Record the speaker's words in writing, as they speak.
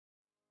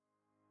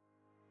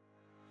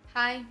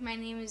Hi, my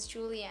name is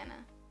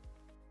Julianna.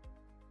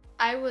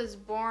 I was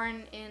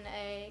born in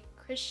a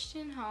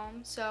Christian home,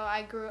 so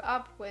I grew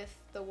up with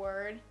the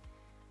Word.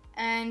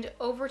 And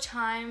over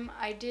time,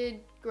 I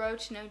did grow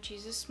to know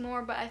Jesus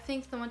more, but I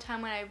think the one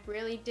time when I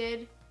really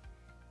did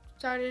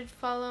started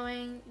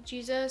following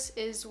Jesus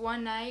is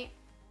one night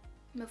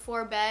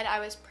before bed. I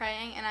was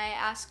praying and I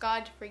asked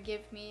God to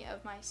forgive me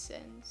of my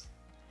sins.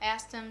 I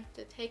asked Him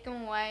to take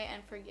them away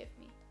and forgive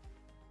me.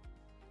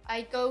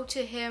 I go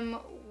to Him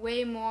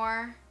way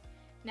more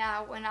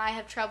now when I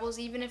have troubles,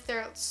 even if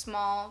they're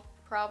small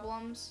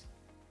problems.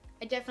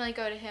 I definitely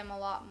go to Him a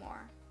lot more.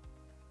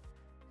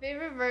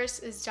 Favorite verse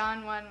is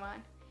John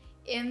 1:1.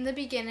 In the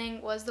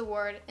beginning was the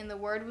Word, and the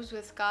Word was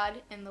with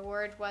God, and the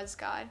Word was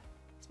God.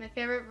 It's my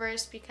favorite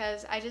verse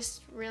because I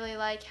just really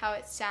like how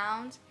it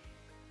sounds.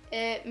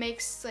 It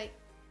makes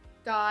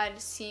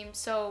God seem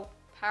so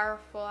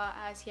powerful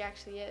as He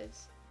actually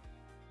is.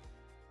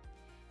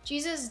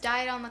 Jesus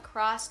died on the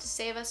cross to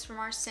save us from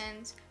our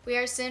sins. We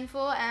are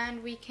sinful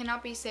and we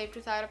cannot be saved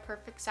without a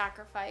perfect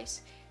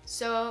sacrifice.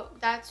 So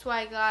that's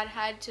why God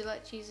had to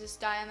let Jesus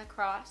die on the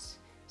cross,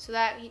 so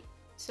that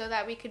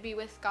we could be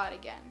with God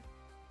again.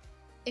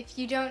 If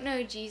you don't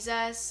know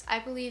Jesus, I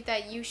believe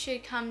that you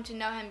should come to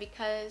know Him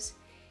because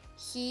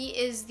He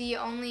is the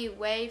only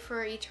way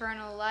for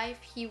eternal life.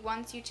 He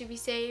wants you to be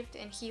saved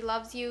and He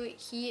loves you.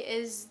 He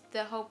is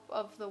the hope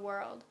of the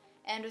world,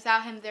 and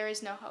without Him there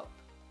is no hope.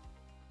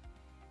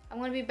 I'm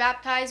going to be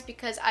baptized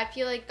because I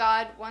feel like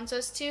God wants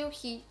us to.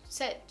 He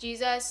set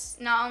Jesus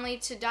not only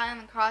to die on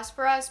the cross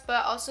for us,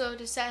 but also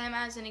to set Him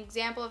as an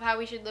example of how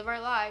we should live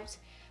our lives.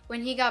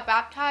 When He got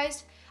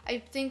baptized, I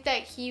think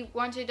that He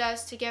wanted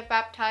us to get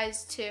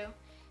baptized too.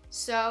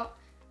 So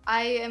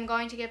I am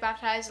going to get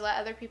baptized to let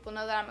other people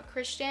know that I'm a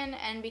Christian,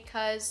 and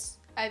because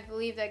I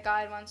believe that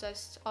God wants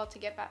us all to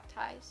get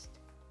baptized.